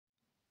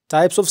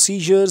Types of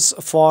seizures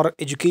for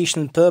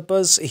educational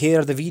purpose.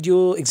 Here are the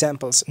video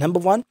examples. Number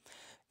one,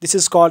 this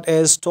is called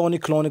as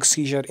tonic-clonic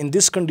seizure. In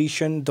this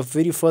condition, the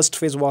very first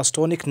phase was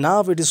tonic, now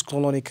it is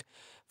clonic.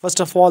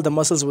 First of all, the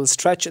muscles will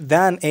stretch,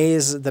 then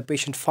as the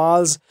patient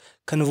falls,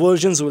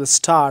 conversions will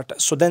start.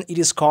 So then it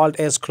is called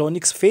as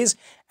clonic phase,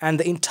 and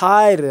the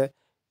entire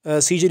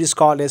seizure is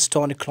called as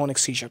tonic-clonic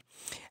seizure.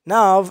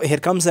 Now here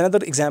comes another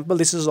example.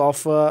 This is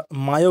of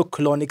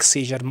myoclonic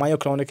seizure.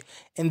 Myoclonic,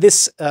 in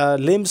this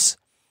limbs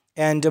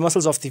and the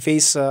muscles of the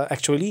face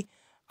actually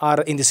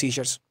are in the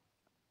seizures.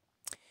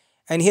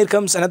 And here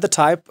comes another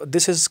type.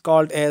 This is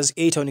called as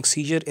atonic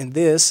seizure. In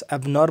this,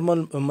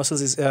 abnormal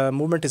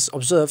movement is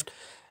observed.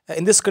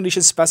 In this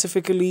condition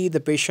specifically,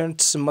 the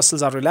patient's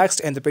muscles are relaxed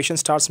and the patient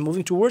starts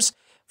moving towards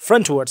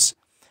frontwards.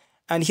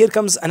 And here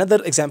comes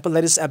another example,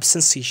 that is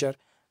absence seizure.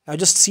 Now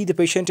just see, the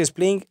patient is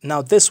playing.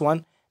 Now this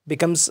one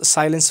becomes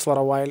silence for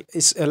a while.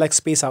 It's like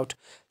space out.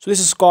 So this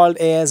is called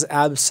as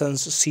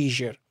absence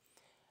seizure.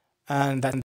 And then